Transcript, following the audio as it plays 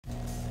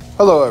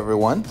Hello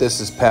everyone, this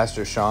is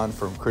Pastor Sean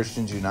from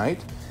Christians Unite,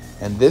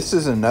 and this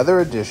is another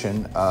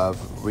edition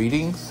of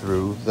Reading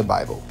Through the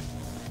Bible.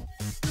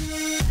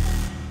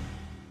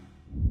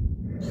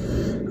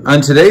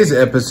 On today's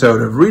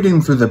episode of Reading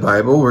Through the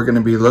Bible, we're going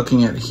to be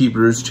looking at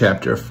Hebrews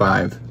chapter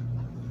 5.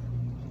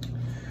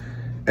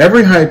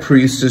 Every high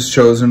priest is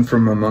chosen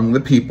from among the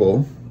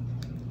people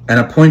and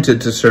appointed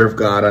to serve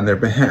God on their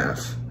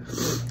behalf.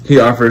 He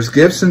offers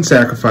gifts and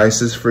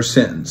sacrifices for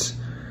sins.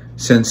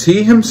 Since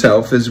he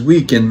himself is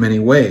weak in many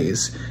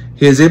ways,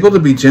 he is able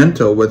to be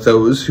gentle with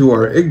those who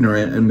are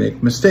ignorant and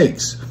make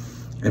mistakes.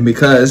 And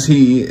because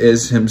he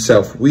is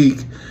himself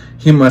weak,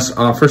 he must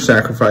offer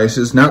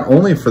sacrifices not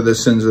only for the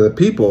sins of the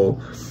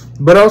people,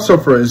 but also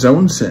for his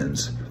own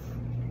sins.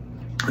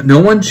 No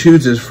one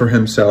chooses for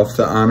himself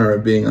the honor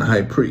of being a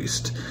high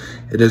priest.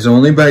 It is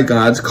only by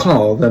God's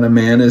call that a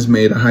man is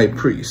made a high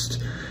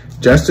priest,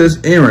 just as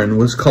Aaron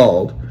was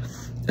called.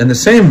 In the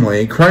same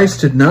way, Christ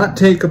did not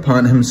take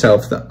upon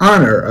himself the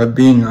honor of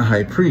being a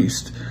high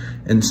priest.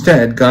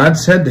 Instead, God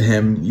said to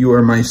him, "You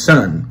are my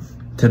son.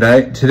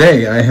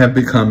 Today I have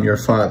become your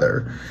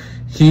father."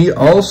 He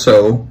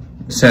also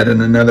said in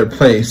another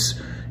place,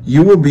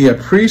 "You will be a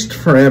priest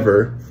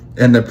forever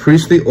in the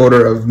priestly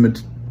order of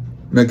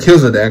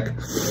Melchizedek."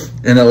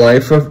 In the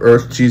life of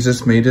earth,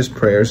 Jesus made his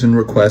prayers and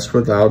requests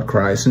with loud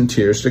cries and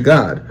tears to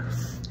God.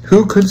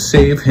 Who could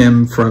save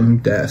him from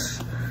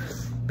death?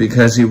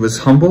 Because he was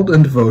humbled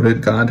and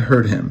devoted, God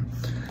heard him.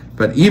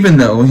 But even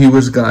though he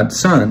was God's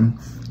son,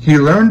 he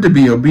learned to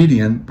be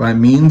obedient by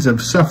means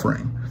of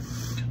suffering.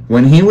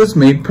 When he was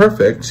made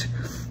perfect,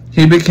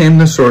 he became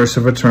the source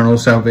of eternal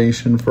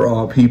salvation for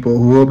all people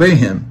who obey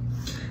him.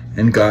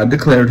 And God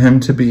declared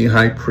him to be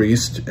high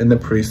priest in the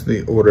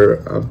priestly order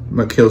of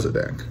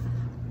Melchizedek.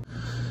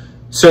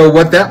 So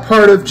what that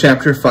part of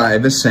chapter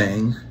 5 is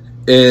saying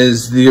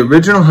is the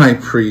original high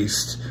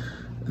priest,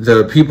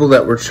 the people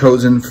that were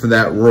chosen for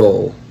that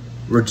role,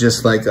 were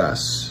just like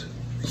us,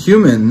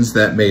 humans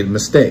that made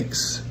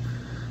mistakes,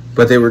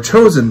 but they were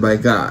chosen by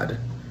God.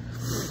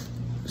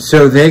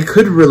 So they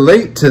could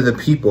relate to the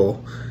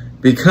people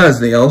because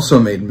they also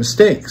made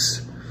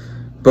mistakes.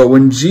 But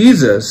when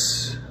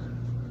Jesus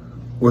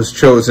was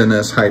chosen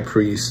as high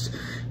priest,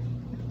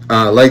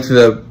 like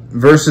the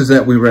verses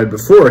that we read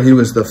before, he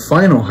was the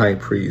final high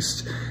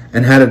priest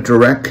and had a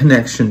direct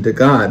connection to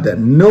God that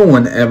no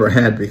one ever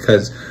had,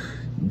 because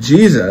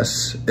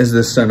Jesus is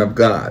the Son of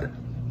God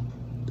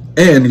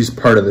and he's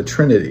part of the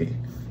Trinity.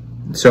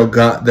 So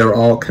God, they're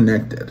all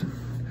connected.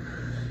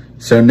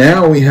 So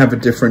now we have a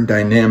different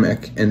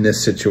dynamic in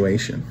this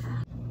situation.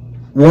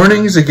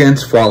 Warnings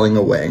against falling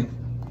away.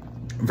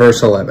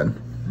 Verse 11.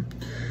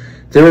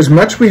 There is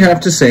much we have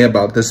to say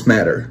about this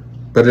matter,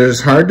 but it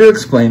is hard to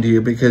explain to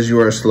you because you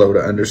are slow to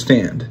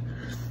understand.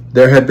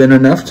 There have been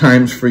enough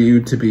times for you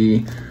to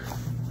be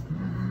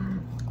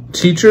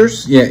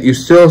teachers, yet you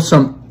still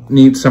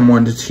need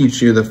someone to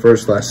teach you the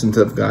first lessons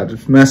of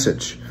God's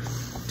message.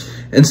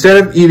 Instead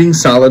of eating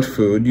solid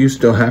food, you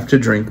still have to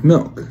drink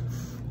milk.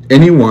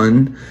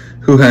 Anyone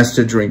who has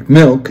to drink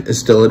milk is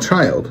still a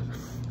child,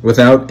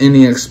 without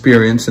any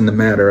experience in the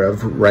matter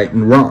of right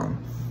and wrong.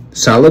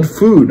 Solid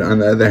food, on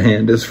the other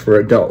hand, is for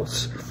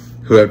adults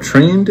who have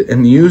trained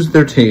and used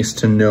their taste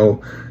to know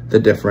the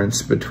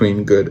difference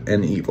between good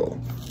and evil.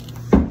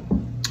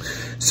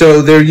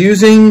 So they're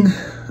using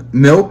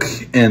milk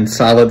and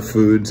solid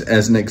foods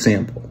as an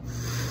example,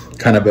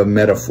 kind of a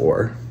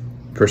metaphor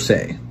per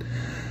se.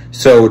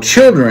 So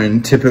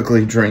children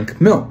typically drink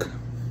milk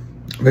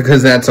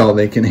because that's all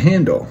they can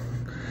handle.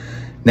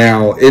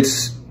 Now,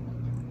 it's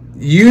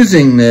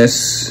using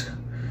this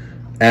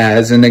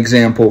as an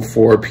example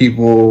for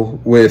people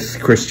with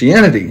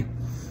Christianity.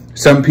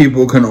 Some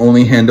people can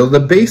only handle the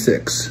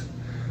basics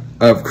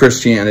of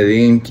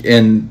Christianity,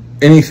 and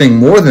anything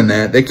more than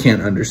that, they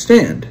can't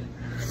understand.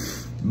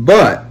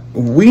 But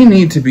we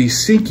need to be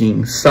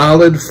seeking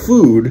solid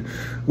food,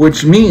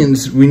 which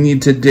means we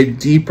need to dig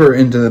deeper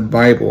into the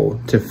Bible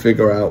to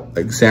figure out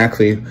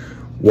exactly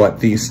what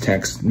these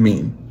texts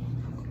mean.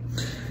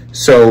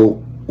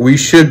 So we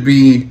should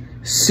be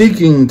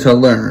seeking to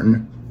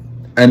learn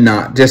and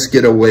not just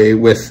get away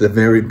with the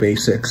very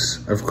basics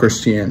of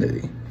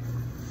Christianity.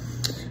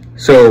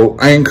 So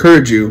I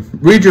encourage you,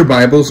 read your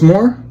Bibles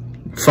more,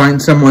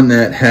 find someone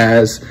that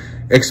has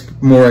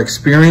more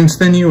experience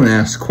than you and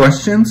ask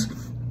questions.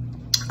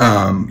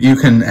 You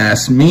can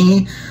ask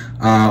me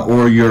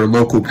or your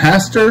local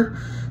pastor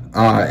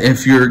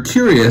if you're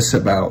curious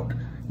about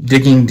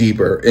digging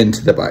deeper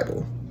into the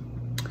Bible.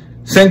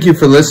 Thank you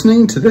for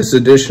listening to this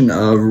edition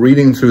of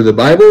Reading Through the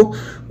Bible.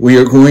 We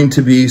are going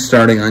to be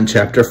starting on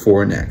chapter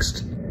 4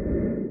 next.